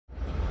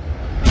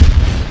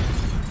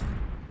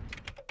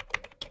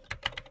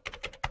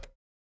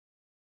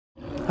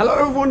Hello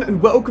everyone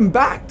and welcome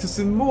back to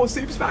some more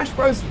Super Smash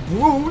Bros.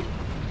 Brawl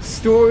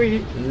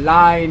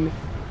storyline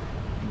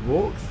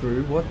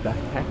walkthrough. What the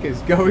heck is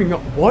going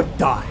on? What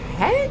the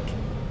heck?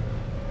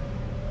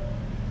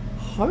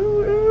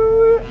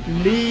 Holy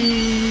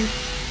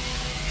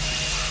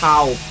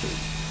cow.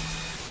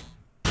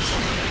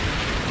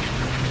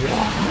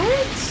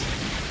 What?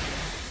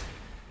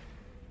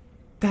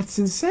 That's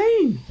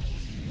insane.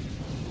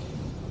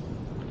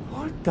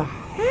 What the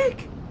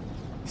heck?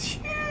 It's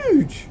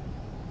huge.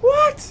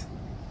 What?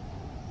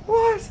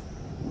 What?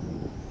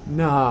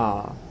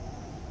 Nah.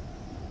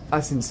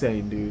 That's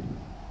insane, dude.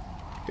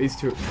 These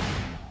two...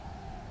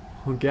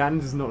 Oh, Gan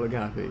does not look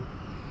happy.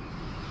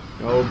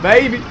 Oh,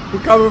 baby.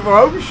 We're coming for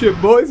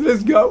ownership, boys.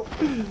 Let's go.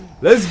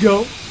 Let's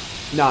go.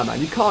 Nah, man.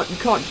 You can't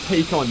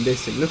take on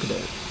this thing. Look at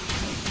it.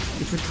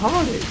 It's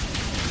retarded.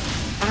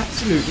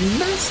 Absolutely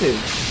massive.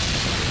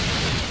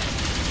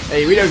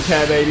 Hey, we don't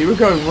care, baby. We're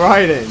going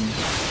right in.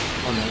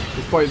 Oh,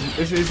 no.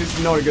 This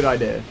is not a good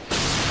idea.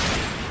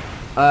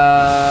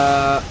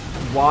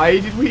 Why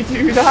did we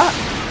do that?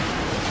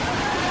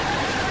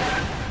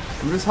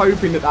 I'm just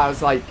hoping that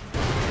was like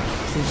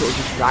some sort of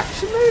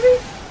distraction, maybe?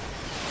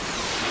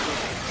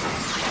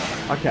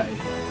 Okay.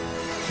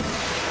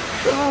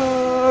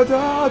 Da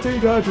da do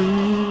da do.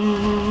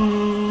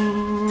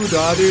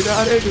 Da do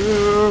da do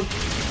do.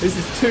 This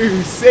is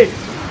too sick.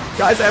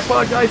 Guys, I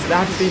apologize that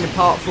I haven't been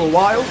apart for a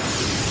while.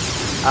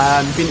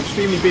 Been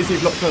extremely busy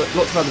with lots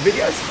of other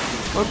videos.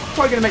 I'm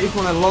probably going to make this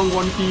one a long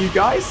one for you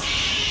guys.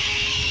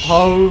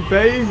 Oh,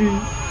 baby.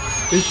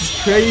 This is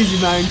crazy,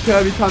 man.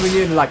 Kirby coming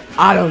in like,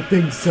 I don't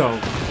think so.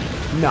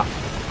 No.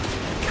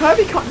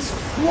 Kirby can't just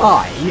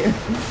fly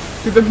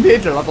to the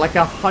middle of like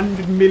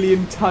 100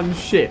 million ton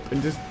ship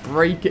and just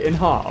break it in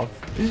half.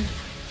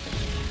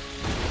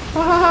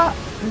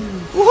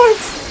 What?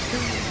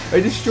 I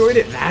destroyed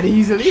it that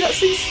easily? That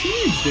seems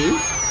huge, dude.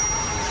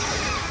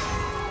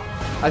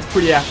 That's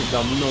pretty epic, though.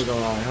 I'm not gonna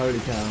lie. Holy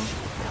cow.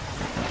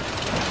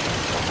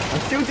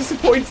 I'm still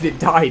disappointed it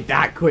died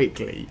that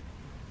quickly.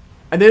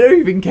 And they don't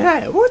even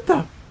care. What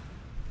the?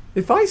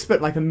 If I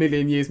spent like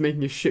 1,000,000 years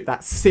making a ship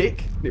that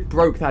sick, and it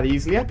broke that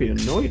easily, I'd be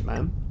annoyed,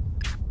 man.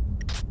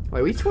 Wait,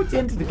 are we towards the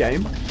end of the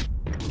game?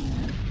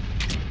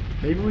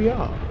 Maybe we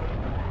are.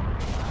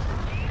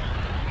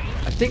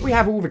 I think we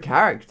have all the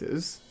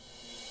characters.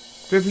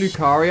 Do we have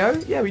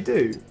Lucario? Yeah, we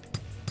do.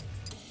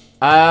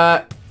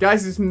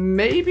 Guys, this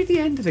may be the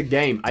end of the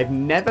game. I've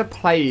never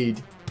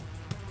played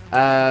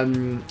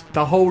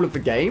the whole of the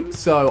game,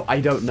 so I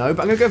don't know.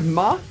 But I'm going to go with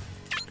Marth.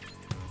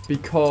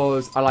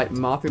 Because I like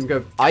Marth. I'm going to go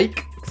with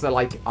Ike. Because I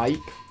like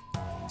Ike.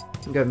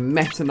 I'm going to go with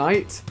Meta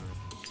Knight.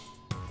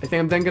 I think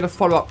I'm then going to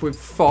follow up with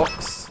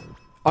Fox.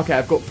 Okay,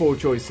 I've got 4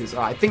 choices.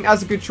 Alright, I think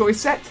that's a good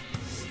choice set.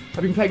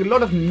 I've been playing a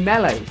lot of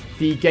Melee.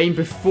 The game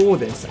before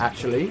this,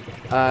 actually.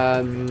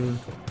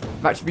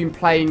 I've actually been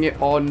playing it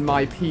on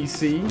my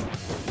PC.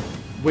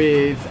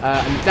 With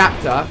an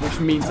adapter. Which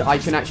means that I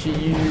can actually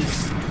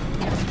use...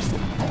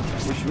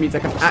 Which means I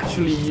can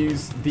actually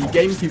use the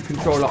GameCube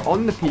controller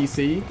on the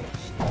PC.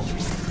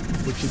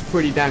 Which is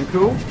pretty damn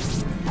cool.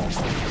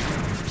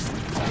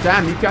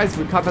 Damn, you guys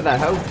recover their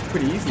health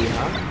pretty easily,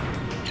 huh?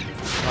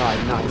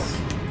 Alright, nice.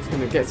 Just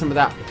gonna get some of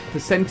that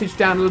percentage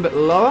down a little bit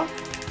lower.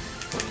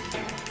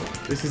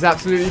 This is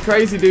absolutely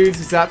crazy, dudes.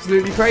 This is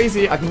absolutely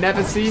crazy. I've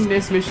never seen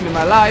this mission in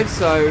my life,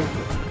 so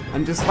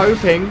I'm just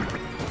hoping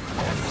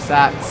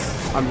that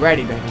I'm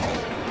ready, baby.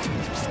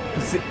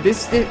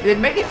 It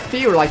made it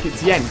feel like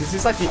it's the end, because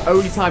it's like the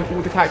only time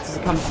all the characters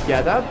have come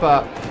together,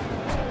 but...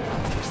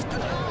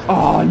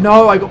 Oh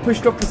no, I got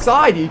pushed off the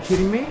side. Are you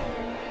kidding me?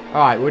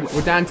 Alright,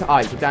 we're down to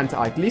Ike. We're down to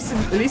Ike. At least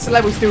the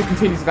level still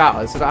continues without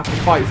us, so I don't have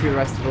to fight through the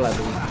rest of the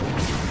level.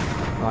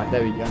 Alright,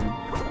 there we go.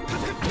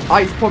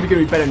 Ike's probably going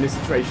to be better in this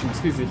situation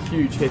just because he's a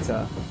huge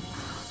hitter.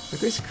 Look at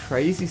this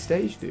crazy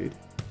stage, dude.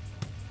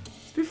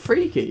 It's a bit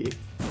freaky.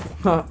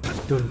 Dun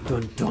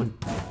dun dun.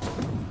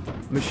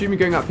 I'm assuming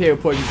going up here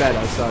will probably be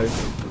better, so...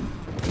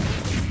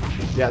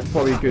 Yeah, it's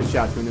probably a good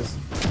shout, to be honest.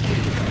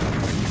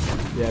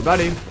 Yeah,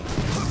 buddy.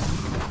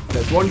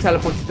 There's one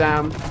teleporter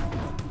down.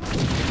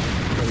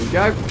 There we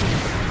go.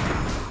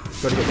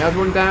 Gotta get the other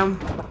one down.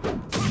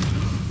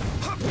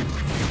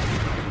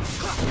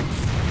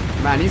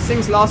 Man, these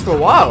things last for a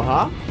while,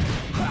 huh?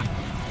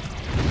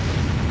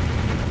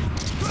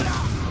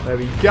 There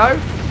we go.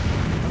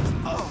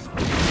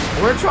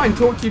 I want to try and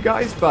talk to you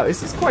guys, but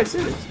this is quite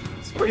serious.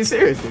 It's pretty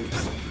serious,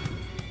 dudes.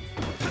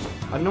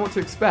 I don't know what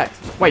to expect.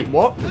 Wait,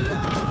 what?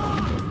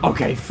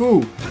 Okay,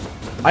 fool.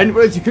 I didn't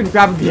realize you couldn't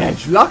grab the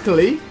edge.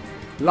 Luckily,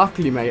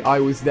 mate, I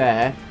was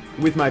there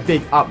with my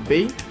big up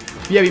B.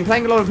 But yeah, I've been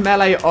playing a lot of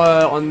Melee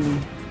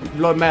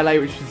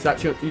which is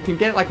actually, you can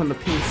get it like on the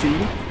PC,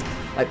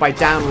 like by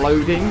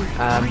downloading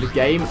the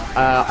game.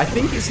 I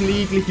think it's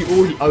legal if you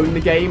already own the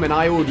game, and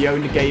I already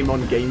own the game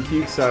on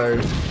GameCube, so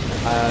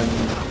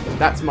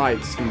that's my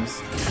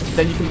excuse.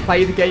 Then you can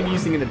play the game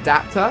using an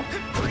adapter.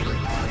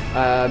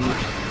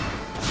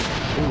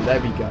 Oh,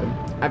 there we go.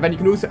 And then you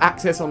can also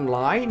access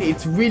online.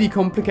 It's really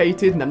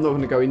complicated, and I'm not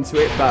going to go into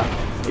it, but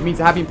it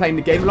means I have been playing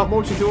the game a lot more,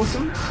 which is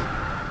awesome.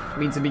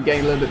 Means I've been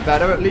getting a little bit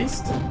better at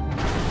least.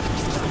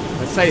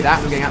 I say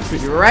that, I'm getting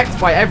absolutely wrecked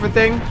by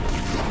everything.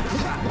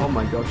 Oh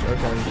my gosh,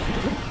 okay.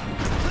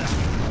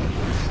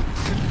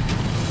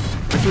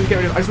 I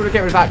just want to get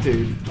rid of that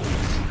dude.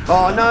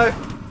 Oh no!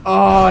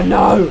 Oh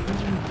no!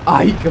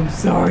 Ike, I'm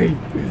sorry.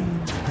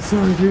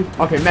 Sorry, dude.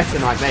 Okay, Meta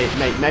Knight,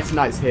 mate. Meta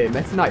Knight's here.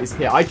 Meta Knight is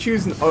here. I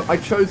chose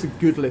a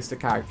good list of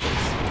characters.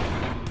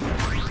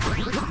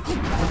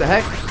 What the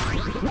heck?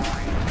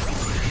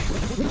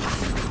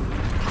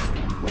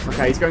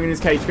 Okay, he's going in his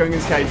cage.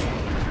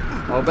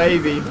 Oh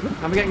baby,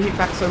 I'm getting hit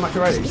back so much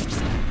already.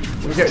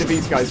 Let me get rid of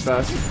these guys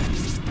first.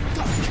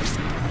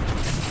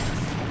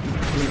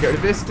 Let me get rid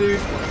of this dude.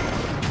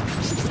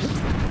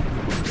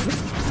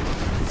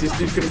 Is this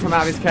dude gonna come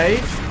out of his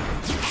cage?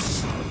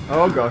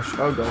 Oh gosh,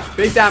 oh gosh.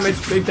 Big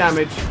damage, big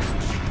damage.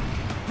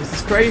 This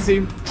is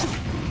crazy.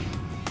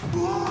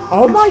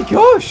 Oh my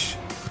gosh!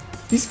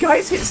 These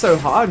guys hit so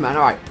hard, man.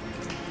 Alright.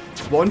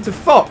 One to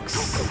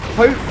Fox.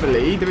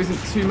 Hopefully, there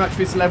isn't too much of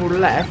this level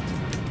left.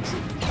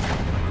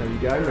 There we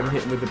go. We're going to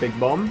hit him with the big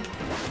bomb.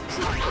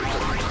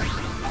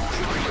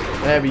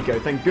 There we go.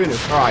 Thank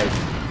goodness. Alright.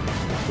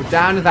 We're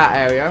down to that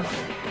area.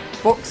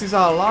 Fox is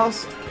our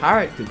last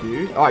character,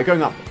 dude. Alright,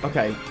 going up.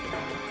 Okay.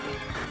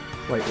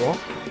 Wait, what?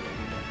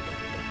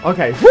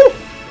 Okay. Woo!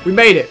 We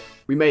made it.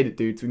 We made it,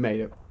 dudes. We made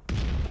it.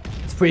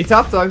 It's pretty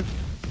tough, though.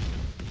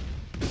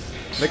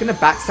 They're going to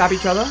backstab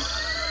each other.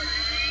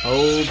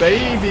 Oh,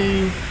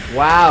 baby.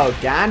 Wow,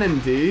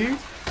 Ganon, dude.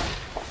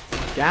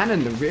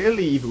 Ganon, the real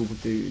evil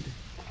dude.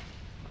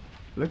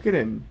 Look at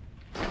him.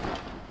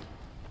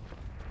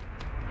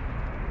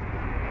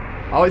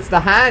 Oh, it's the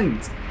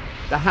Hand.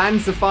 The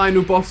Hand's the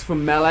final boss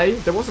from Melee.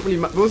 There wasn't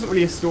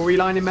really a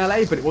storyline in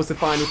Melee, but it was the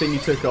final thing you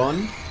took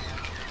on.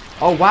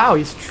 Oh, wow,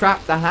 he's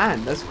trapped the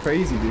Hand. That's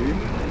crazy, dude.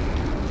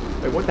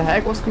 Wait, what the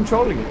heck? What's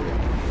controlling it?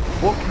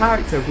 What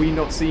character have we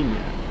not seen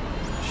yet?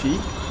 Sheep?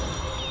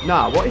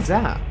 Nah, what is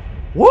that?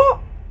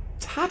 What?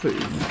 Taboo?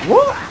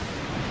 What?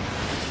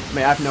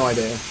 Mate, I have no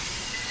idea.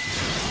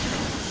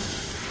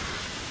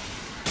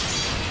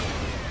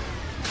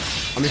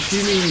 I'm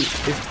assuming,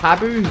 is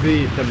Taboo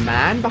the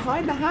man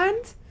behind the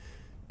Hand?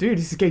 Dude,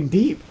 this is getting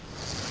deep.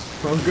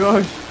 Oh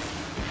gosh.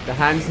 The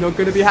Hand's not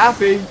going to be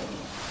happy.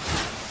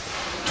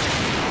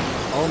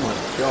 Oh my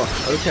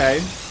gosh, okay.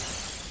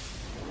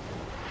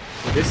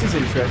 Well, this is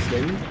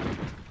interesting.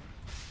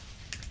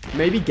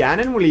 Maybe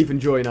Ganon will even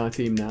join our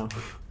team now.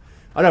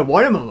 I don't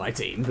want him on my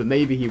team, but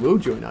maybe he will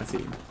join our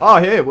team.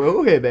 Oh, here, we're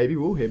all here, baby.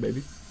 We're all here,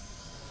 baby.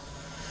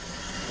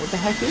 What the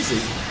heck is he?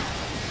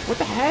 What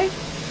the heck?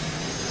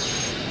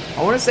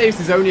 I want to say this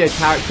is only a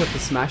character for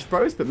Smash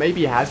Bros, but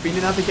maybe he has been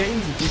in other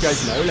games. If you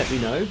guys know, let me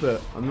know,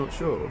 but I'm not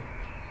sure.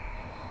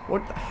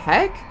 What the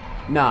heck?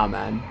 Nah,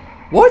 man.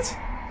 What?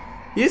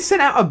 He just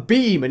sent out a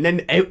beam, and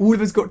then all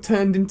of us got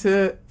turned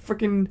into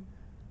freaking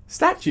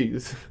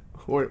statues.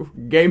 Or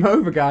game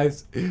over,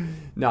 guys.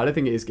 No, I don't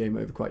think it is game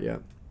over quite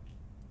yet.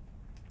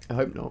 I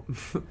hope not.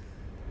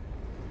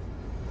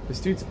 This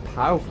dude's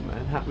powerful,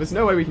 man. There's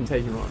no way we can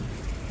take him on.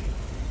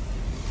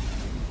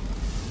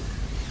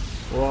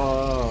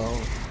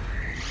 Whoa.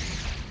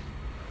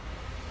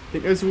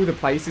 Think those are all the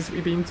places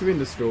we've been to in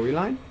the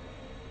storyline?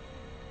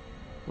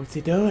 What's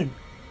he doing?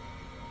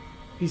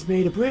 He's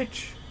made a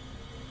bridge.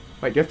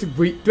 Wait, do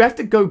you have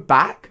to go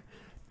back?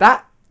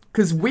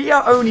 Because we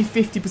are only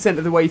 50%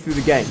 of the way through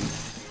the game.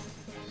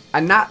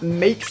 And that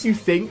makes you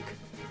think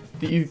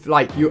that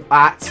you're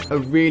at a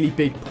really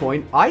big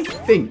point. I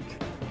think,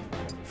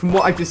 from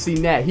what I've just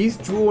seen there, he's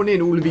drawn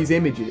in all of these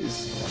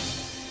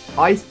images.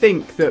 I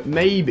think that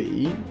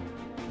maybe...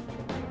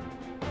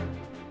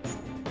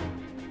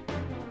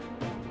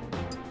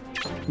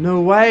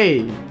 No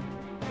way.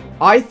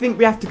 I think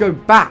we have to go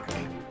back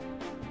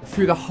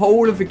through the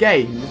whole of the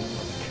game,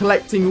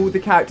 collecting all the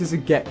characters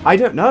again. I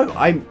don't know.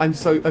 I'm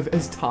so...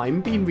 Has time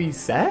been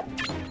reset?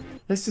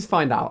 Let's just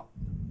find out.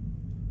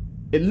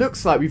 It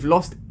looks like we've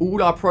lost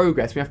all our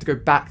progress. We have to go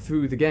back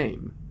through the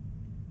game.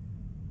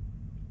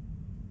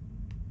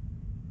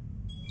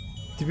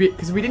 Did we?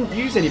 Because we didn't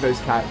use any of those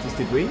characters,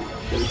 did we?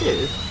 Yeah, we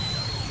did.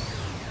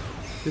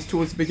 Just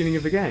towards the beginning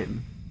of the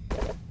game.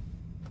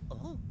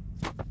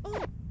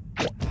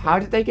 How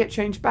did they get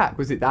changed back?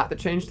 Was it that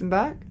changed them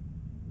back?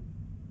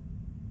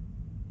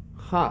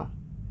 Huh.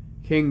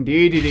 King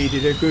Dedede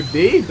did a good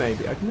deed,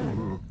 maybe. I don't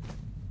know.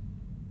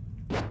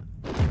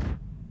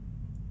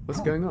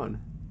 What's going on?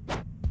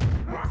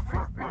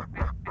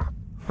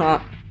 Huh.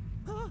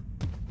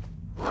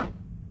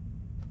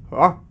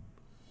 Huh.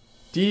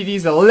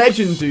 Dedede's a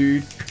legend,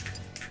 dude.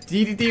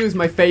 Dedede was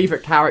my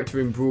favourite character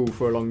in Brawl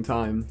for a long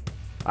time.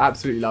 I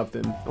absolutely loved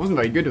him. I wasn't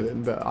very good at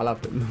him, but I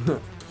loved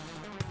him.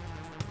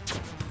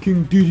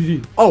 King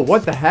Dedede. Oh,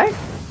 what the heck?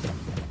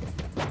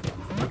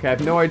 Okay, I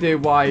have no idea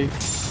why...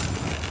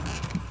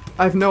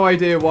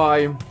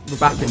 we're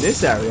back in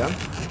this area.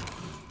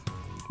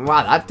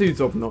 Wow, that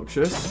dude's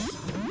obnoxious.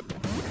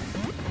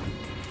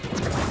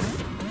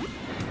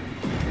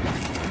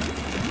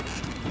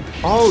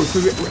 Oh, so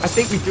I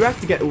think we do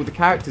have to get all the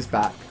characters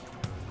back.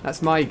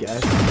 That's my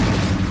guess.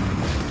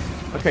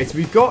 Okay, so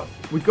we've got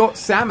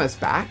Samus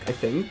back, I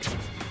think.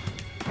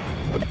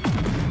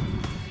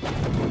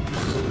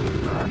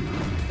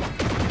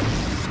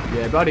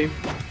 Yeah, buddy.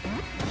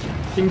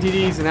 King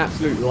DD's an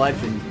absolute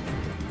legend.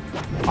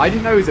 I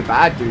didn't know he was a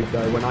bad dude,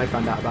 though, when I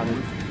found out about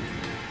him.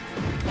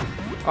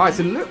 Alright,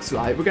 so it looks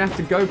like we're going to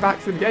have to go back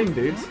through the game,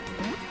 dudes.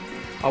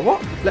 Oh,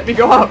 what? Let me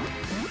go up.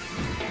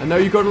 I know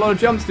you got a lot of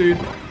jumps, dude.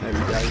 There we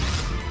go.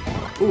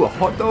 Ooh, a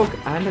hot dog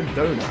and a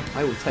donut.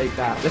 I will take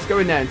that. Let's go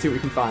in there and see what we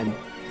can find.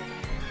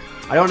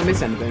 I don't want to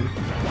miss anything.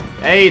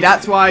 Hey,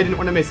 that's why I didn't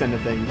want to miss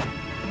anything.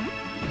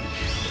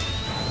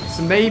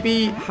 So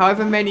maybe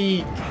however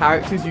many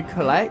characters you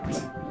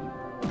collect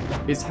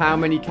is how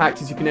many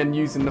characters you can then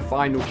use in the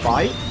final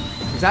fight.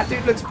 Because that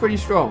dude looks pretty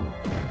strong.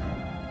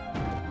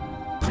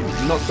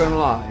 I'm not gonna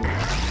lie.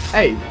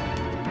 Hey,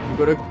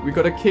 we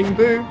got a King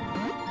Boo.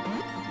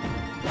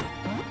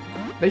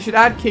 They should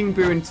add King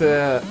Boo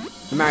into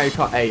Mario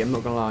Kart 8, I'm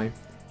not gonna lie.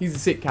 He's a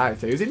sick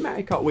character. He was in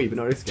Mario Kart Wii, but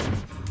not this game.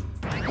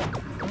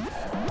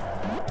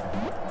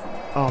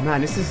 Oh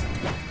man, this is...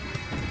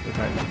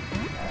 Okay.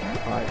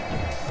 Alright.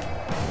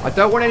 I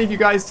don't want any of you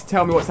guys to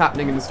tell me what's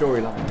happening in the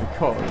storyline,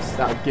 because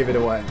that would give it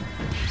away.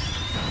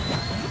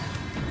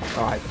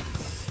 Alright.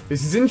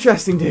 This is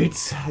interesting,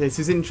 dudes. This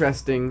is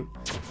interesting.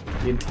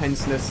 The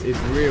intenseness is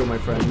real, my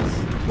friends.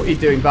 What are you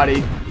doing,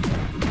 buddy?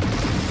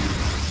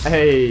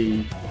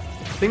 Hey.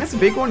 I think that's a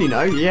big one, you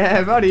know?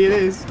 Yeah, buddy, it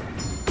is.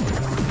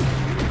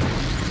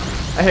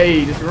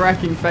 Hey, just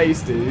wrecking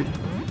face, dude.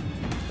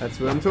 That's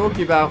what I'm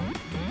talking about.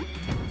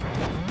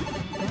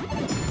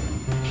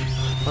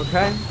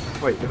 Okay.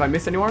 Wait, if I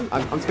miss anyone?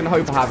 I'm just going to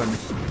hope I haven't.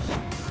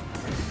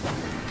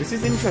 This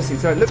is interesting.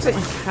 So it looks like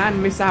you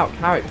can miss out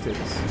characters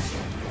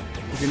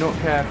if you're not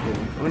careful.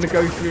 I'm going to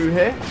go through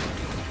here.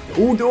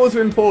 All doors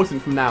are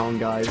important from now on,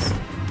 guys.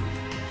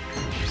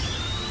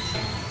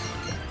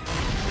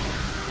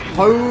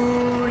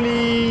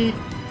 Holy...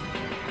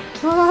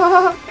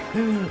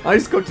 I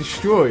just got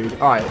destroyed.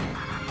 Alright.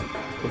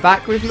 We're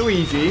back with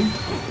Luigi.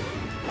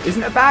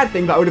 Isn't a bad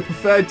thing, but I would have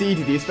preferred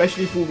DDD,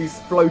 especially for all these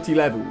floaty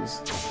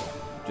levels.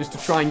 Just to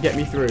try and get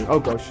me through. Oh,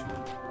 gosh.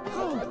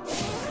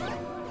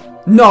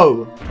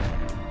 No!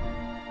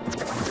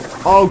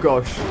 Oh,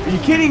 gosh. Are you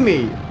kidding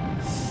me?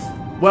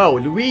 Well,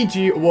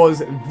 Luigi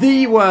was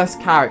the worst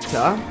character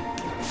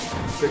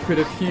that could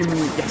have human...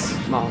 Yes,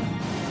 Marv.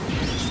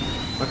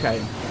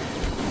 Okay.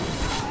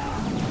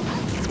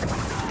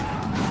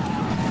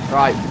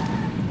 Right.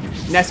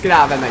 Ness, get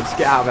out of there, mate. Just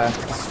get out of there.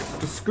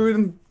 Just screw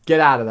them. Get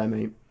out of there,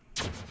 mate.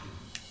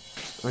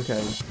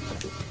 Okay.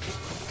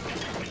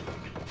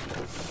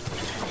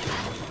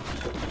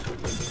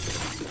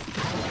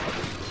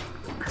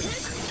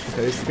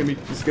 Okay, this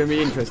is gonna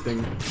be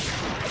interesting.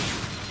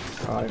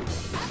 Alright.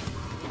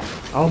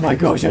 Oh my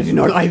gosh, I do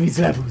not like these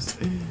levels.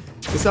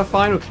 This is our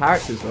final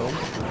character as well.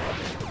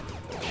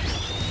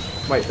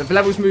 Wait, the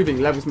level's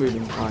moving,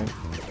 Alright.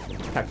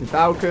 Captain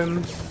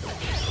Falcon.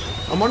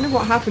 I'm wondering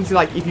what happens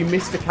like if you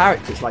miss the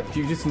characters. Like, do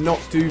you just not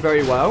do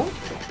very well?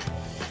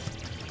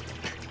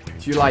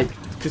 Do you like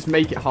just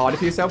make it harder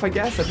for yourself, I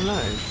guess? I don't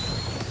know.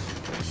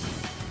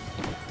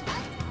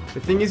 The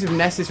thing is with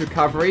Ness's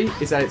recovery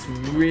is that it's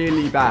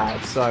really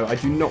bad, so I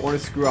do not want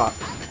to screw up.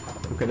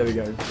 Okay, there we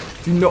go.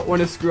 Do not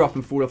want to screw up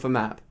and fall off a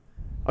map.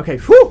 Okay,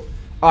 whew!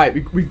 Alright,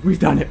 we've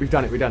done it, we've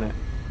done it.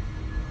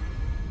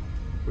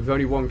 With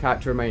only one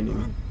character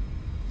remaining.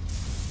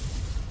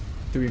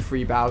 Do we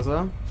free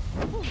Bowser?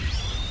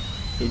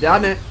 He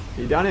done it,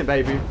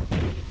 baby.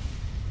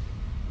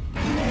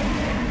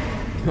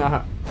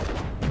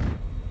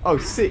 Oh,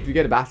 sick, we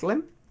get to battle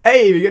him?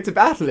 Hey, we get to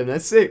battle him,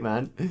 that's sick,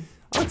 man.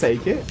 I'll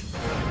take it.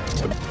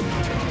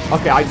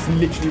 Okay, I just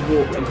literally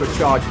walked into a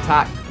charge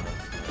attack.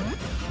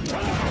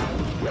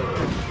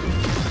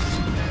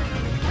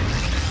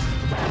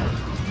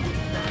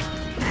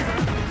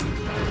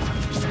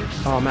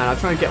 Oh man, I was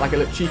trying to get like a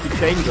little cheeky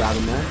chain grab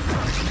in there.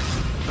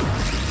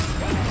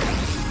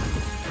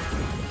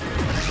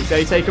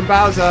 Stay taking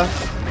Bowser.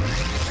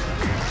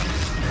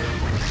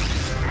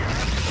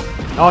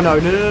 Oh no.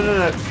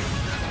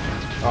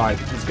 Alright,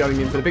 he's going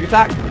in for the big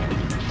attack.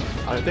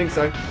 I don't think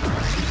so.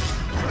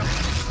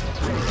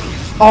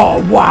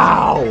 Oh,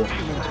 wow!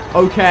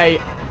 Okay,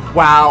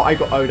 wow, I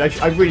got owed.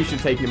 I really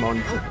should have taken him on.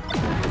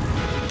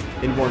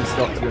 In one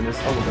stop, to be honest.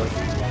 Oh my gosh.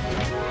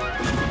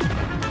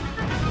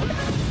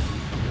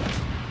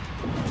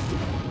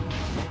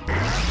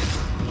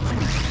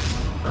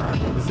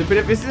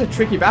 This is a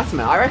tricky battle,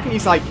 man. I reckon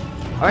he's a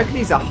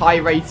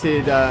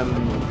high-rated,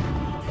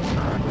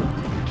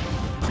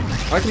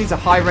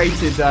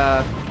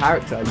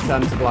 character in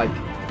terms of, like...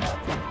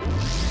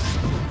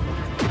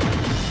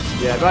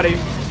 Yeah, buddy.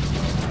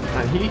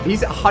 Man,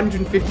 he's at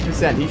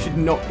 150%. He should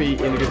not be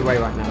in a good way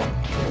right now.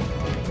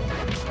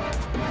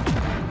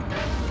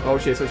 Oh,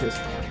 shit.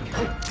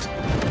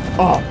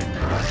 Oh,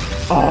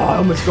 I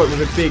almost got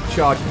with a big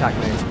charge attack,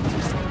 mate.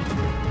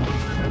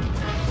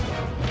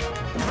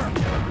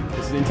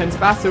 This is an intense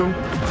battle.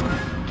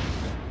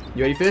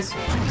 You ready for this?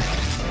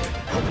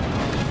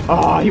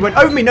 Oh, he went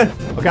over me. No.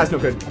 Okay, that's not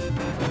good.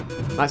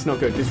 That's not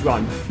good. Just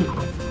run.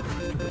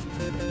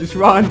 Just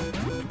run.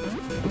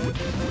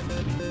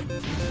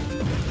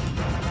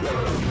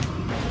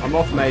 I'm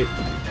off, mate.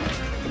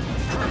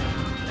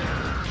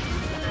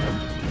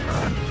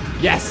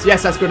 Yes,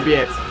 yes, that's gonna be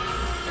it.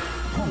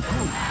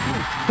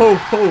 Ho,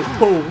 ho,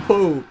 ho,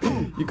 ho.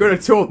 You gotta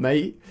taunt,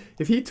 mate.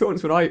 If he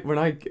taunts when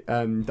I die,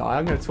 I'm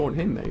gonna taunt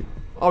him, mate.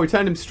 Oh, we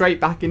turned him straight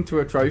back into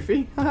a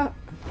trophy. That's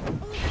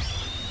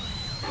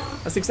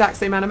the exact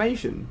same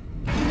animation.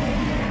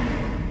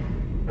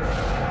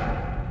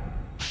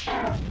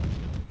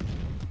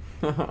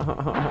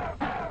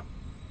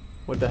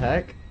 What the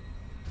heck?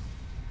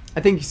 I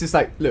think he's just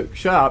like, look,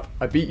 shut up.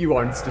 I beat you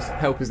once. Just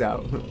help us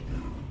out.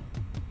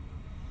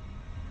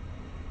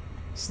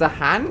 So the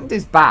hand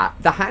is bad.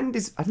 The hand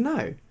is, I don't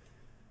know.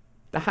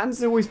 The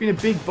hand's always been a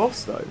big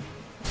boss, though.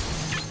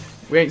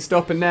 We ain't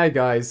stopping there,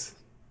 guys.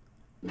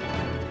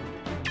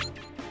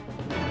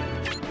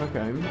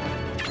 Okay.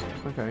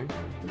 Okay.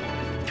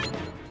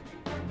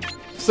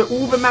 So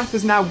all the map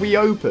is now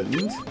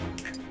reopened.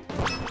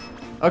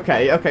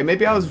 Okay, okay,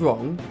 maybe I was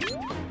wrong.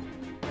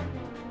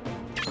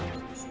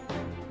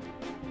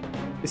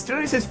 It still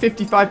only says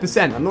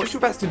 55%. I'm not sure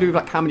if that's to do with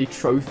like how many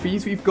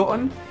trophies we've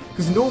gotten.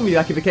 Because normally,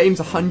 like, if a game's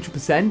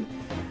 100%,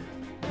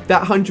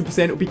 that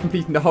 100% will be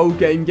completing the whole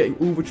game, getting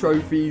all the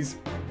trophies,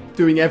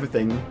 doing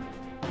everything.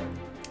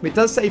 But it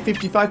does say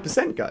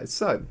 55%, guys,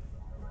 so...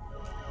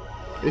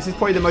 This is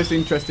probably the most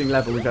interesting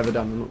level we've ever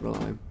done, I'm not gonna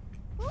lie.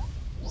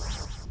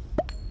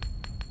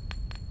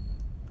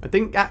 I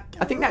think that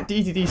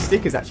DDD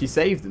stickers actually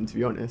saved them, to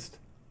be honest.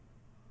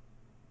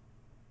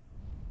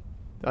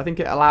 I think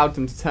it allowed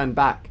them to turn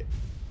back.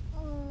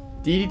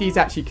 DDD's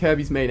actually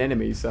Kirby's main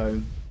enemy,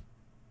 so...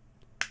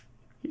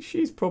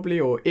 She's probably,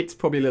 or it's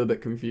probably a little bit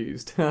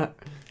confused.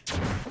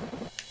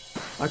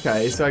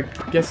 Okay, so I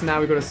guess now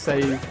we've got to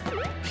save...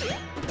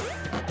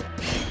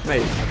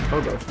 Mate,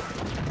 oh god.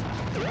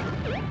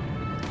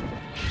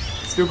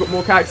 Still got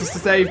more characters to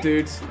save,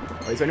 dudes.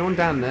 Oh, is there anyone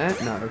down there?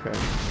 No, okay.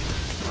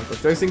 Oh my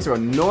gosh, those things are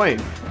annoying.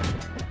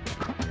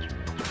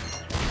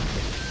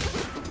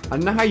 I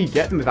don't know how you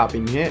get them without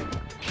being hit.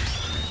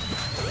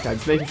 Okay,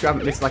 just making sure I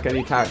haven't missed like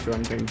any character or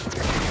anything.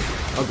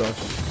 Oh gosh.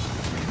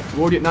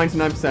 We're already at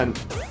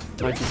 99%.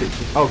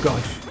 1960. Oh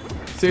gosh.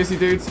 Seriously,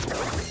 dudes?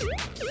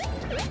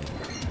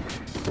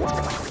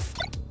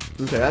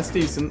 Okay, that's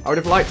decent. I would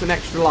have liked an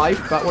extra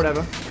life, but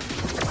whatever.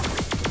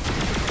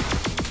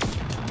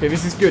 Okay,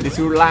 this is good. This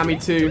will allow me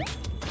to...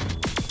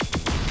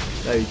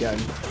 There you go.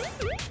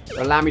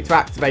 It'll allow me to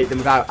activate them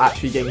without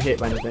actually getting hit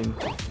by anything.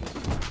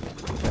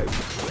 Okay.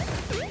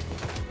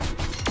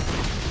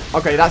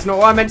 Okay, that's not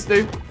what I meant to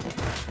do.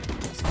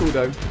 It's cool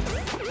though.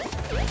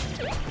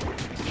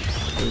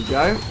 There we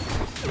go.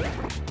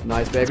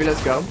 Nice, baby,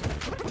 let's go.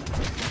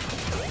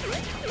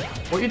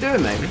 What are you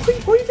doing, mate?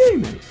 What are you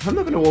doing, mate? I'm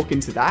not going to walk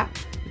into that.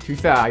 To be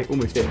fair, I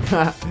almost did.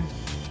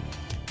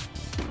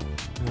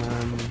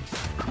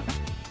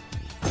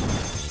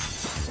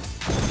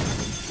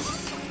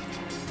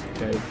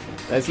 Okay,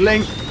 there's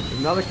Link. There's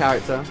another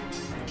character.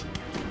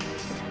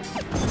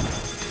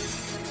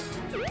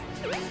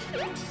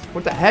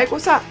 What the heck?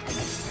 What's that?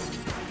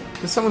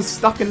 There's someone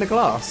stuck in the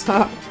glass.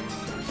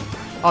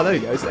 Oh, there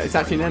you go. It's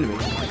actually an enemy.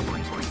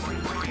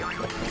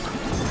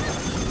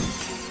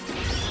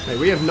 Hey,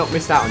 we have not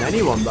missed out on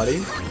anyone, buddy.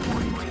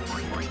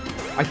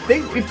 I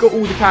think we've got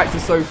all the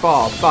characters so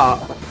far, but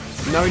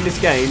knowing this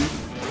game,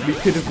 we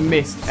could have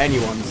missed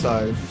anyone,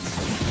 so...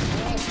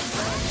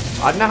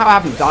 I don't know how I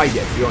haven't died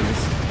yet, to be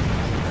honest.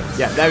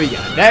 Yeah, there we go.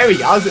 There we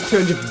go. I was at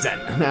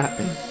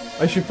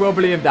 200%. I should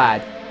probably have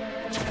died.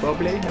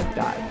 Probably have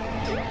died.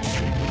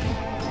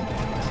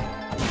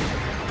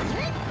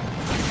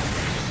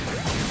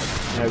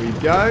 There we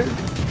go.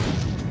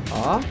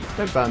 Ah,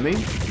 don't burn me.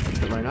 That's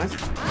not very nice.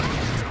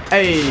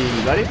 Hey,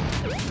 buddy.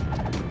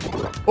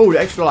 Oh, the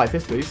extra life.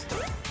 Yes, please.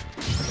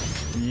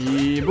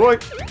 Yeah, boy.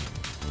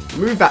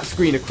 Move that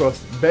screen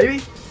across,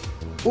 baby.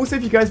 Also,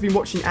 if you guys have been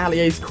watching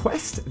MoreAliA's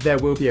quest, there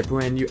will be a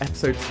brand new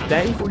episode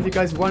today, for all of you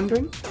guys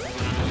wondering.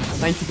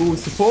 Thank you for all the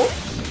support.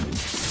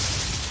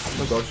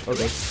 Oh gosh, oh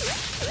gosh.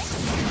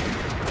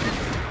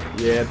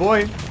 Yeah,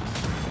 boy.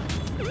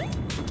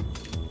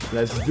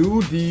 Let's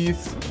do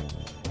this.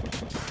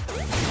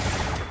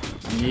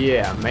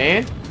 Yeah,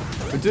 man.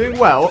 We're doing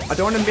well. I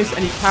don't want to miss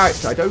any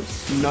character. I don't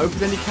know if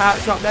there's any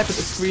character up there, but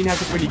the screen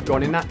hasn't really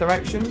gone in that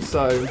direction,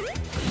 so...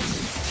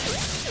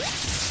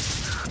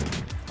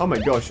 Oh my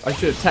gosh, I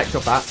should have teched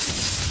off that.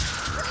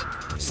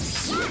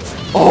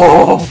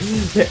 Oh!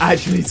 It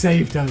actually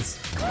saved us.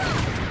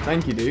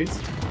 Thank you, dudes.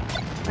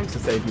 Thanks for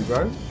saving me,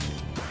 bro.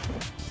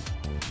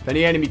 If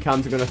any enemy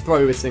comes, I'm going to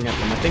throw this thing at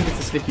them. I think it's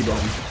a sticky bomb.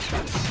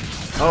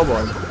 Oh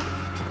boy.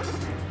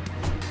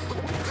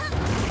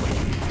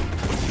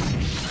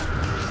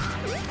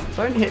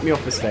 Don't hit me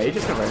off the stage,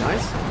 it's not very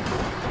nice.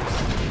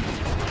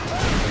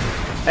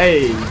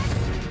 Hey!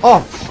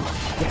 Oh!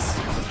 Yes!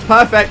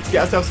 Perfect!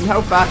 Get ourselves some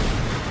health back.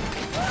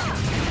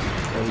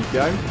 There we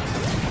go.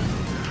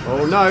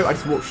 Oh no, I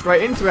just walked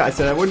straight into it. I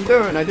said I wouldn't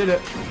do it and I did it.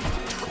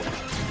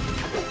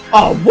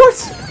 Oh, what?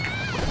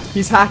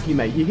 He's hacky,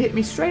 mate. He hit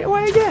me straight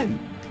away again.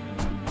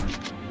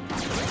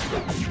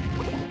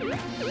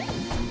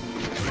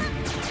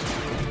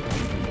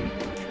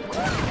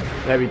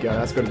 There we go.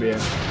 That's got to be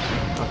it.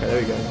 Okay,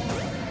 there we go.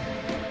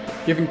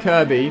 Giving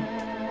Kirby...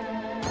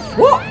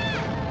 What?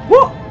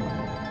 What?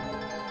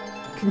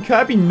 Can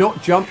Kirby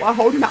not jump while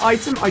holding that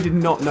item? I did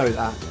not know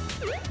that.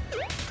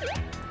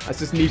 That's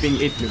just me being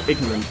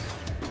ignorant.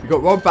 We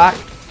got Rob back.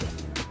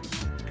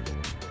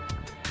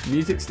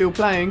 Music's still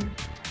playing.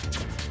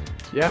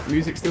 Yeah,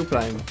 music's still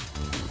playing.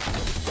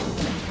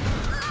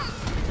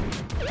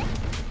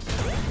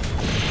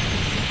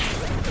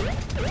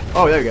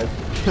 Oh, there we go.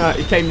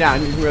 It came down.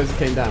 You didn't realize it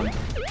came down.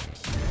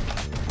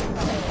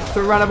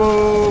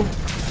 Tyrannible!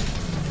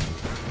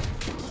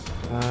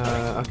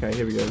 Okay,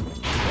 here we go.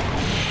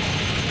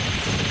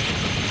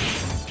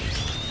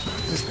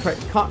 Just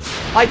can't,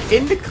 like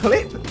in the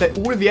clip, that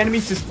all of the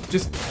enemies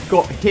just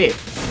got hit,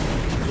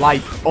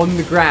 like on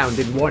the ground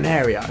in one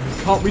area.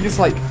 Can't we just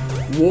like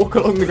walk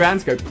along the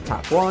ground to go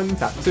tap 1,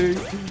 tap 2,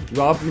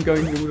 rather than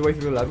going all the way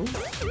through the level?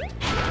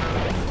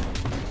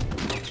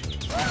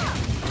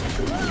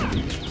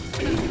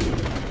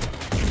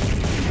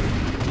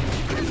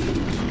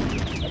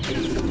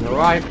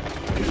 Alright.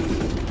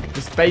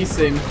 The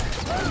spacing.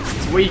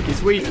 It's weak,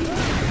 it's weak.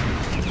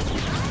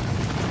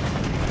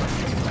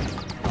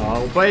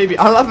 Oh, baby.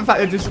 I love the fact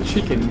that just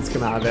chickens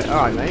come out of it.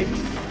 Alright, mate.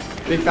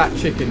 Big fat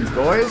chickens,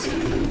 boys.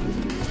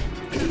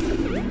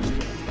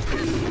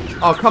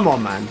 Oh, come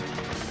on, man.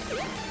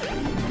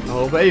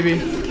 Oh, baby.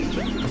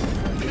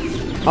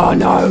 Oh,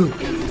 no.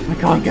 I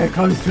can't get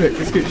close to it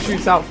because it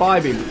shoots out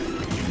fire beam.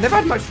 Never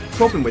had much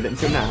problem with it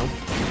until now.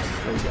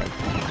 There we go.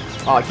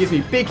 Oh, it gives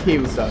me big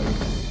heals, though.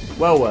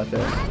 Well worth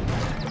it.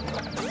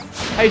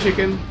 Hey,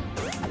 chicken.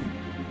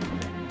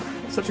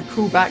 Such a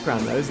cool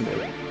background, though, isn't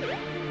it?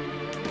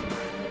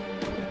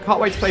 Can't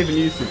wait to play the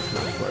new Super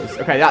Smash Bros.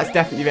 Okay, that's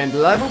definitely the end of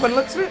the level by the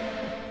looks of it.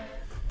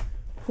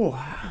 Whew.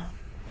 I'm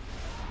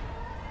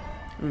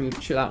going to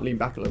chill out and lean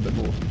back a little bit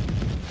more.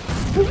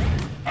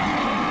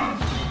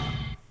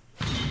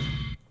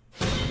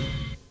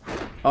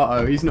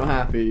 Uh-oh, he's not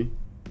happy.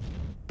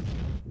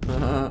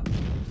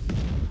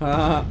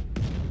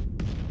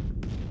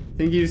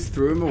 Think you just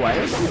threw him away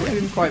or something? I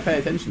didn't quite pay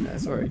attention there,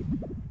 sorry.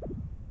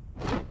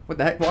 What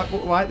the heck?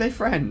 Why are they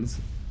friends?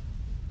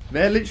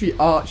 They're literally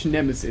arch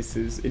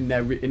nemesises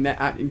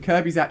in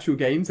Kirby's actual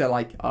games. They're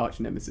like arch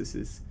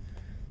nemesises.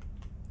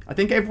 I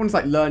think everyone's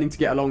like learning to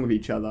get along with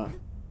each other.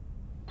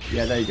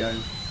 Yeah, there you go.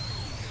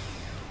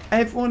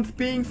 Everyone's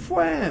being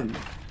friends.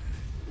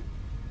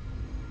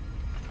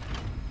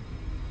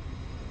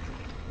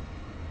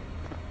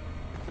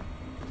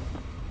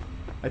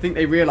 I think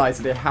they realise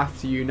that they have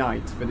to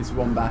unite for this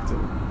one battle.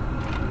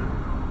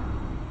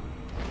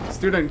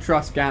 Still don't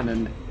trust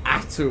Ganon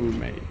at all,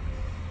 mate.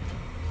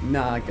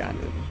 Nah,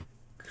 Ganon.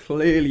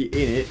 Clearly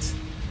in it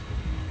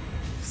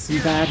for some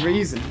bad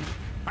reason.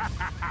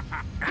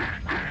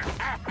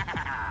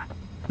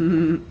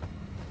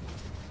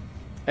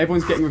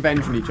 Everyone's getting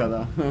revenge on each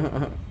other.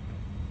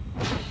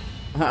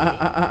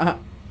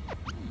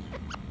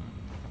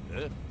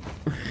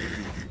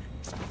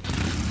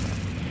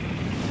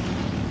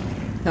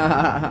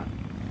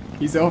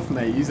 He's off,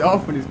 mate. He's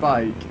off on his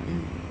bike.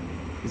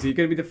 Is he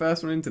going to be the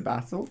first one into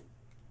battle?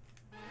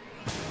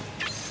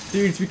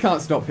 Dudes, we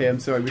can't stop here. I'm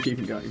sorry. We're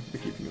keeping going. We're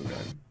keeping on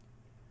going.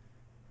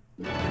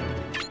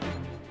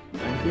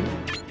 Thank you.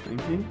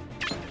 Thank you.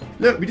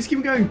 Look, we just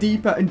keep going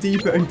deeper and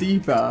deeper and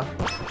deeper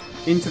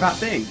into that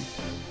thing.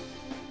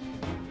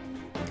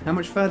 How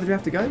much further do we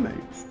have to go, mate?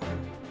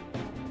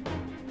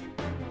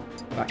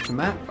 Back to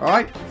map.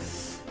 Alright.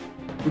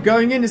 We're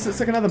going in. This looks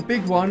like another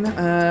big one.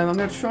 I'm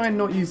going to try and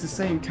not use the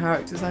same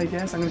characters, I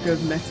guess. I'm going to go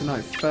with Meta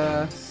Knight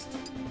first.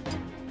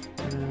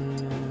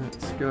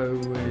 Let's go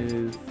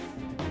with...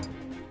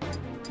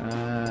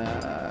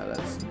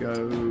 let's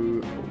go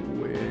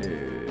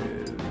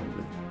with...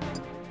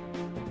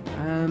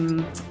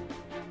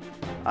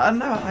 I don't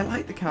know. I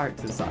like the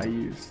characters that I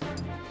use.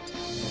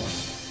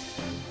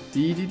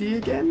 DDD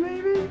again,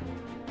 maybe?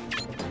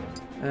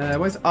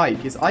 Where's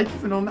Ike? Is Ike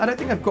even on? I don't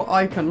think I've got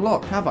Ike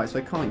unlocked, have I? So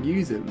I can't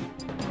use him.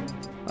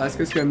 Let's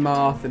just go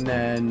Marth and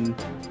then...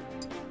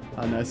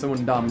 I don't know,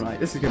 someone dumb, right?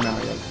 This is good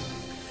Mario.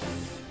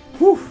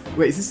 Whew.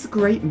 Wait, is this the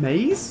Great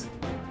Maze?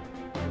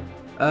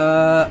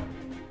 Oh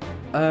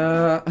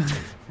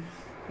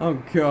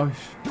gosh.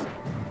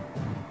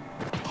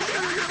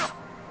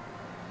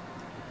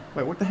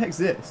 Wait, what the heck's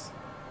this?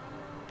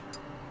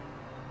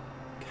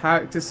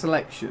 Character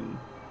selection.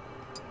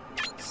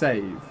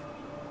 Save.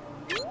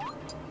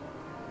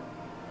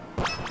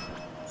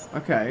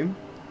 Okay.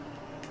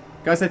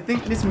 Guys, I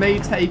think this may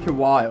take a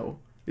while.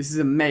 This is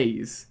a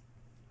maze.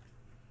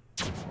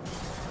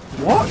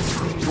 What?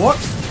 What?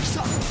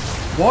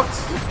 What?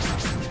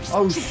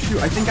 Oh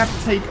shoot, I think I have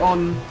to take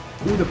on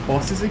all the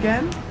bosses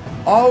again?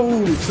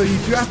 Oh, so you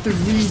do have to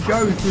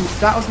re-go through.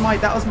 That was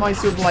my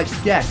sort of like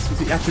guess, was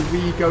that you have to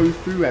re-go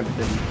through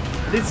everything.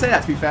 I did say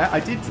that, to be fair. I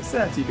did say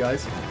that to you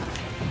guys.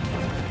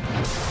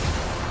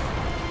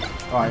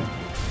 Alright.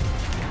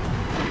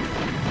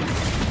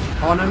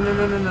 Oh, no.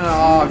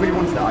 Oh, I really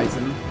wanted that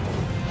item.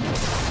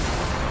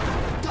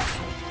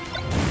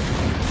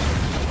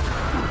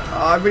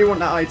 I really want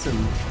that item.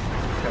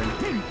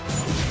 Okay.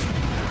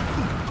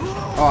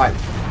 Alright.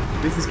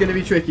 This is going to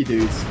be tricky,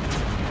 dudes.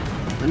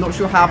 I'm not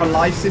sure how the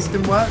life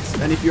system works,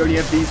 and if you only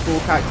have these 4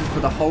 characters for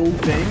the whole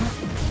thing.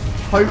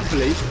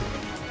 Hopefully.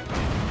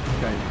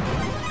 Okay.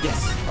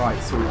 Yes.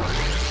 Alright, sweet.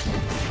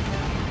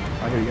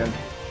 Alright, here we go.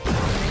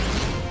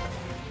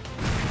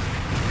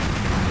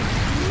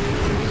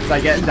 Is I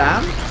getting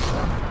down?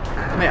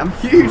 Mate, I'm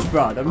huge,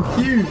 bud. I'm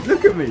huge.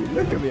 Look at me.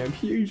 Look at me. I'm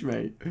huge,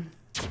 mate.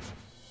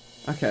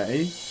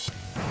 Okay. So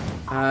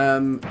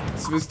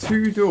there's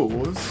 2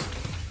 doors.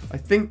 I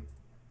think...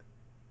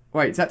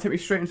 Wait, does that take me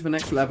straight into the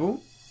next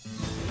level?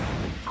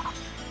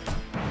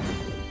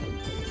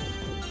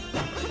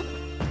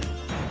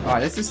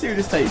 Alright, let's just see what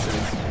this takes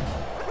us.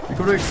 We've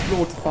got to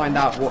explore to find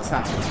out what's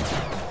happening.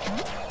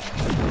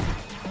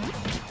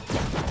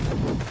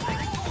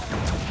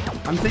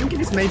 I'm thinking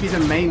this may be the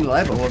main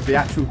level of the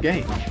actual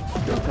game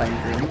that we're playing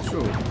through, I'm not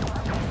sure.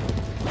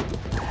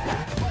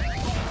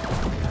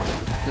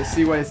 Let's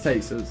see where this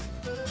takes us.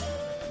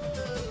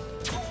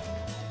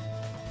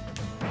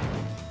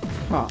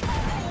 Huh.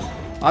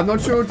 I'm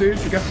not sure, dude.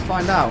 We're going to have to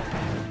find out.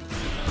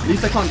 At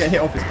least I can't get hit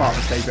off this part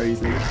of the stage very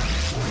easily.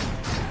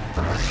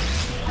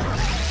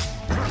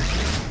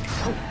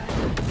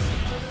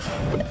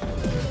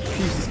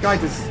 Jeez, this guy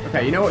does...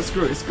 Okay, you know what?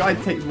 Screw it. This guy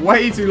takes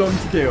way too long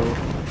to kill.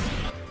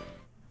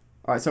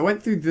 Alright, so I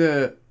went through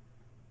the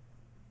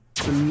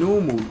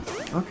normal...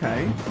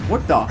 Okay.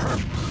 What the...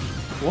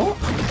 What?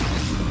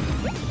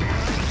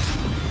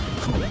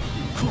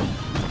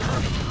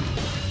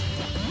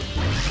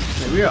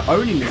 Okay, we are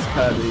owning this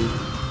Kirby.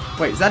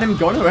 Wait, is that him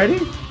gone already?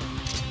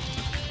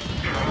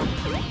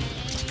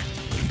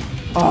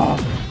 Oh.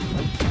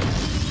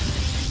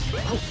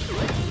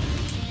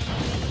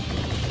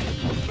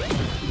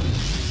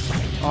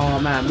 Oh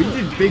man, we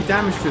did big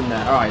damage to him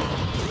there. Alright.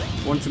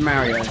 On to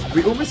Mario.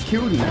 We almost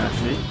killed him there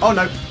actually. Oh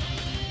no.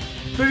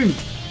 Boom.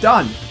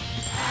 Done.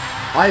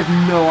 I have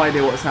no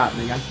idea what's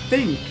happening. I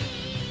think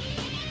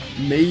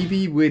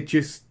maybe we're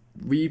just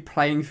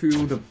replaying through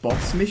all the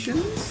boss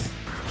missions.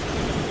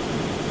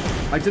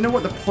 I don't know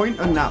what the point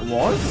on that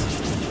was.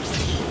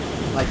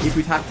 Like, if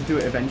we'd have to do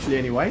it eventually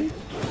anyway.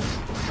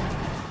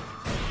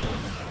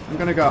 I'm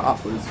gonna go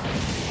upwards.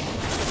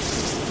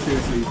 See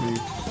what leads me.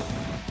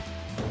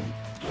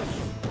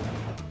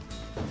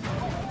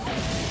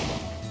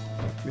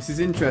 This is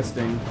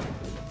interesting.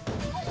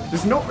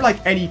 There's not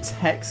like any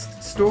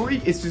text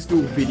story, it's just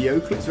all video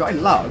clips, which I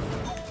love.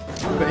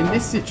 But in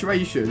this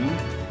situation,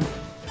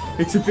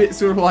 it's a bit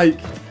sort of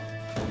like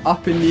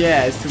up in the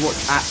air as to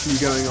what's actually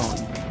going on.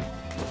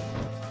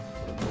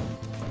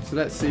 So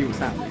let's see what's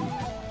happening.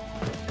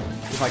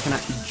 If I can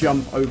actually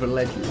jump over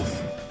ledges.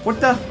 What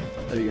the?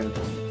 There we go.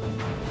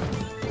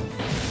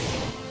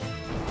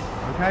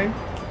 Okay.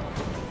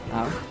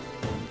 Ow.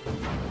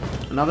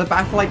 Another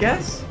battle, I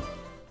guess?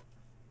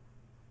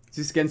 Is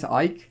this against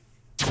Ike?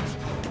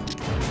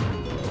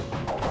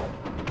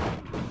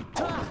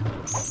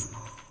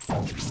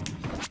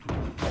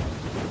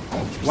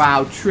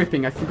 Wow,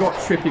 tripping. I forgot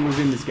tripping was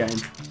in this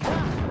game.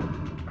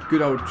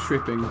 Good old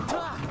tripping.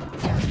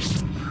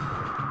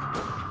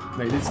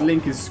 Mate, this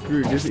Link is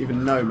screwed. He doesn't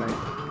even know, mate.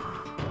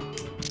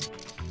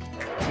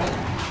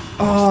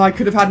 Oh, I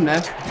could have had him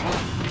there.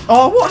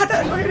 Oh, what? How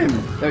did I hit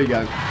him? There we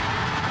go.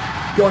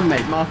 Gone,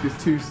 mate. Mark is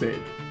too sick.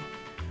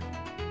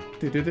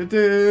 Okay.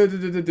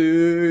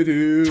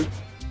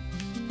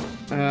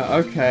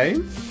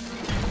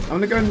 I'm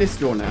going to go in this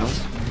door now.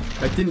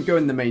 I didn't go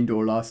in the main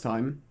door last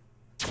time.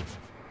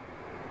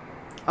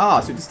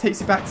 Ah, so it just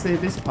takes you back to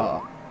this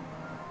part.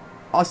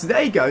 Oh, so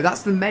there you go.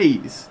 That's the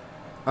maze.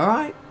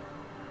 Alright.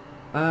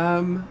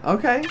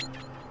 Okay.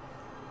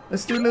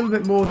 Let's do a little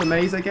bit more of the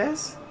maze, I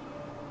guess.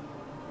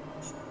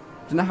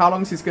 Don't know how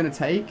long this is going to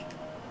take.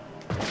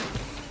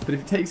 But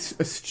if it takes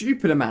a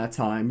stupid amount of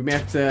time, we may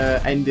have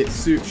to end it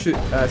soon. But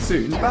I'm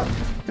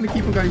going to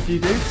keep on going for you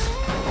dudes.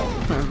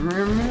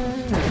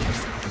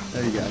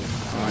 There you go.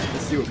 Alright,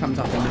 let's see what comes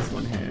up on this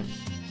one here.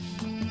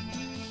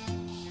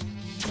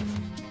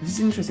 This is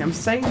interesting. I'm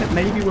saying that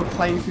maybe we're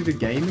playing through the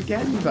game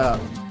again, but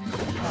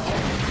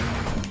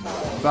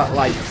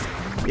like,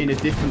 in a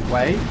different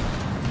way.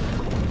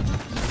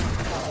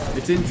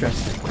 It's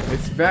interesting.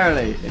 It's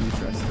very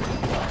interesting.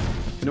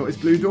 You know what this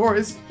blue door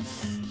is?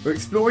 We're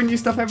exploring new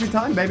stuff every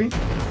time, baby.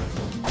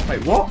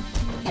 Wait, what?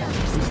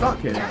 I'm stuck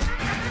here.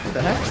 What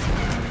the heck?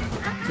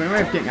 Is there any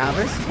way of getting out of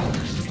this?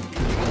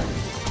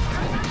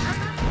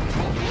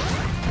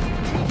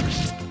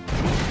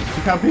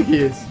 Look how big he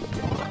is.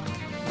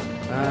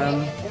 I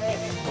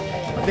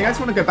think I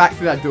just want to go back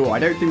through that door. I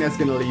don't think that's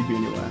going to lead me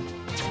anywhere.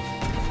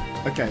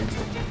 Okay,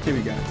 here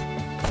we go.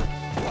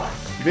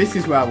 This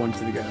is where I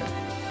wanted to go.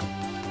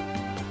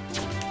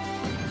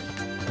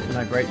 Can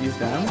I break these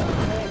down?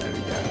 There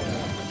we go.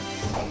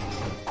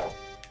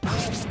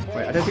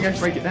 Wait, I don't think I can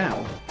break it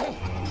down.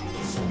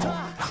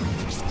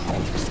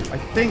 I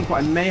think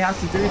what I may have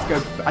to do is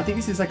go... I think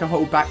this is like a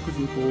whole backwards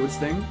and forwards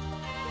thing.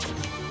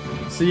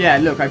 So yeah,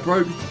 look, I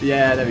broke...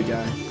 Yeah, there we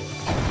go.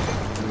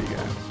 There we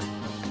go.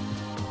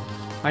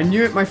 I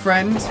knew it, my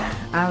friend.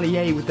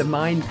 Ali-A with the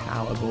mind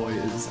power,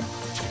 boys.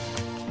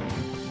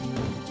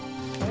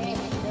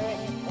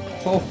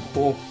 Ho,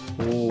 ho,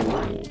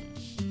 ho.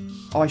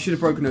 Oh, I should have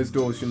broken those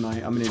doors, shouldn't I?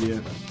 I'm an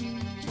idiot.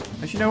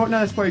 Actually, you know what? No,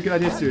 that's probably a good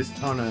idea to do.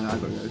 Oh, no,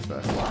 I've got to go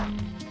first.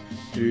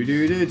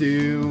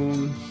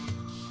 Do-do-do-do.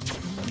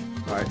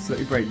 Alright, so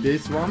let me break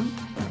this one.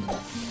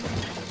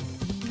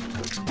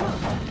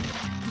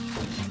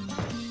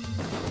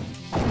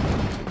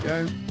 There we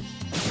go.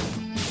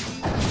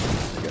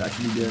 Look at that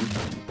actually doing. I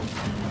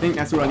think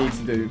that's all I need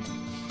to do.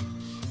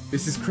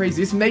 This is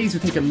crazy. This maze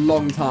would take a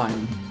long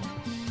time.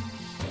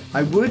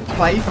 I would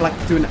play for like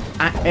do an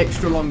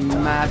extra long,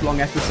 mad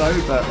long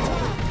episode, but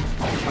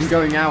I'm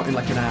going out in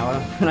like an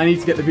hour and I need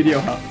to get the video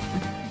up.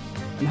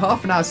 And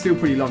half an hour is still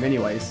pretty long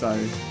anyway, so.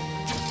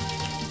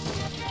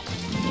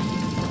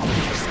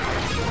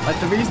 Like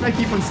the reason I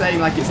keep on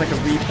saying like it's like a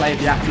replay of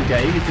the actual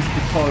game is just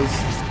because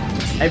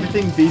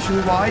everything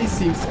visual-wise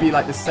seems to be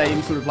like the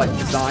same sort of like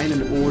design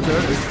and order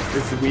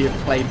as we have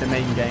played the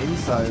main game,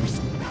 so.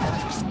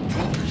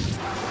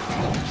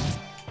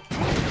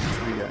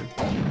 Here we go.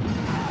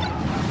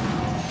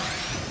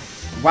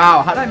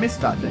 Wow, how did I miss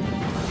that thing?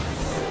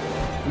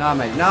 Nah,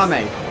 mate. Nah,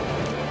 mate.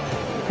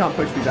 You can't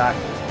push me back.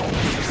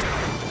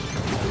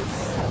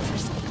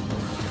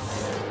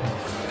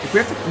 If we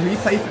have to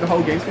replay through the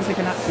whole game, it's going to take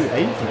an absolute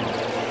age, mate.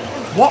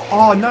 What?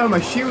 Oh, no, my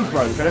shield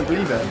broke. I don't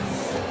believe it.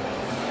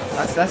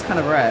 That's kind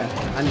of rare.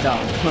 And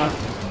done.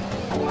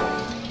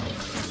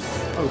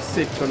 Oh,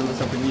 sick. Got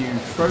myself a new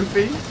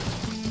trophy.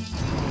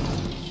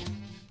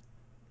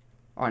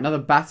 Alright, another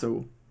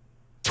battle.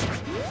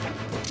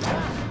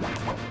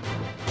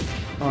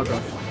 Oh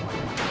gosh.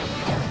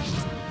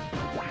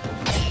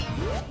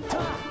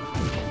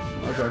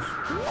 Oh gosh.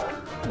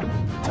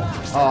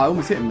 Oh, I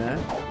almost hit him there.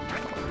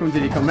 Come on,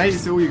 Diddy, come, mate.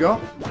 This is all you got.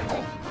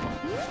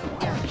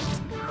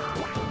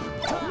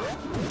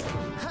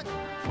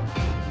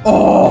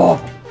 Oh!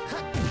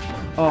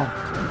 Oh.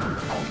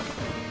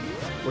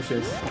 Watch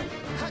this.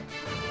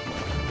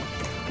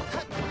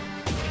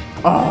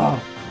 Oh!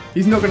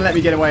 He's not gonna let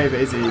me get away with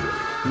it, is he?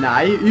 Nah,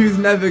 he was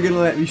never gonna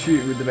let me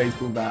shoot with the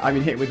baseball bat. I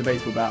mean, hit with the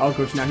baseball bat. Oh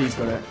gosh, now he's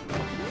got it.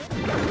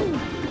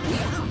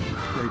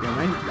 There you go,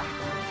 mate.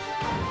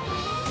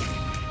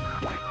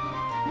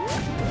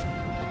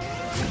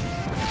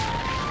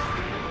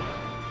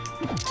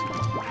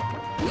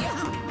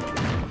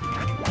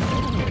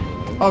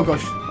 Oh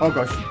gosh, oh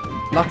gosh.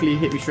 Luckily, he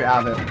hit me straight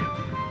out of it.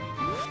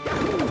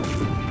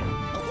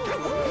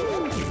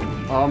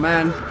 Oh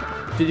man,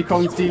 Diddy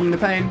Kong's dealing the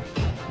pain.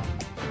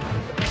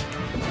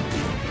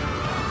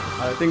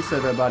 I don't think so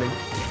though, buddy.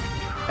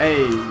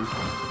 Hey.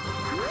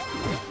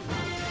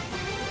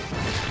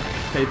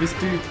 Okay, this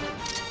dude.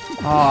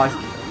 Oh,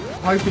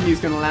 I'm hoping he's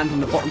going to land on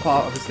the bottom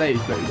part of the stage,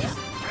 but he's just.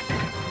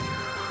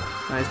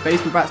 Nice,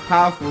 baseball bat's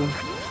powerful.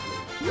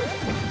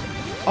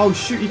 Oh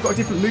shoot, he's got a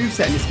different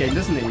moveset in this game,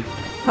 doesn't he?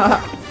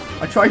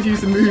 I tried to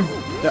use the move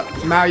that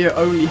Mario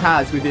only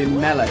has within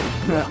Melee.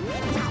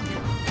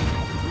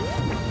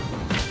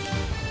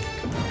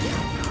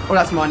 Oh,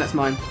 that's mine, that's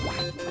mine.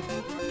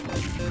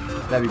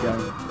 There we go.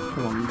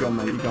 Come on, you gone,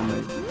 mate, you gone,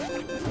 mate.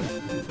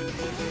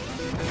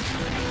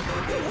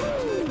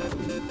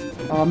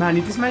 Oh man,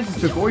 he just manages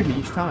to avoid me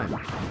each time.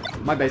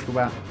 My baseball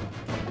bat.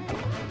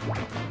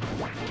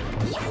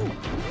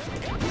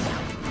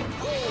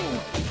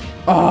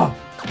 Oh!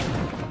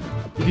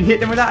 If you hit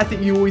them with that, I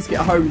think you always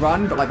get a home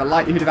run, but like the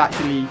likelihood of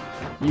actually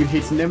you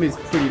hitting them is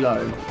pretty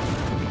low.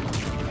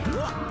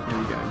 There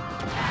we go.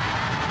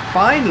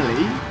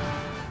 Finally!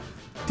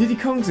 Diddy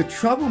Kong's a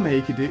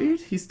troublemaker,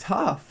 dude. He's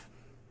tough.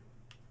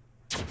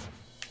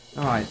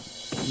 Alright,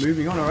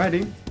 moving on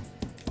already.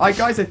 Alright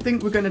guys, I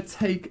think we're going to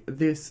take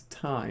this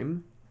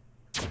time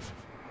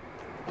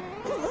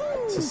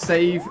to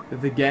save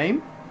the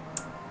game.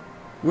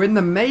 We're in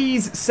the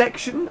maze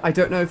section. I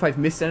don't know if I've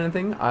missed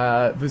anything.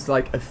 There's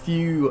like a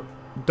few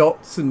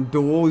dots and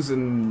doors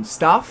and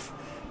stuff.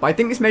 But I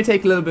think this may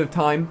take a little bit of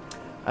time.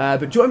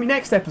 But join me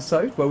next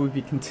episode where we'll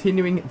be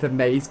continuing the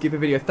maze. Give the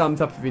video a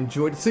thumbs up if you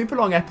enjoyed. A super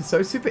long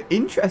episode, super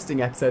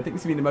interesting episode. I think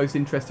this has been the most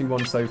interesting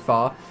one so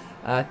far.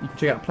 You can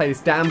check out the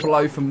playlist down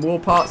below for more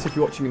parts if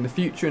you're watching in the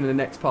future and the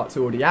next part's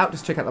already out.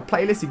 Just check out the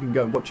playlist. You can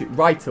go and watch it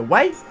right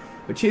away.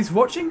 But cheers for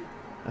watching.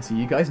 I'll see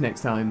you guys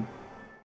next time.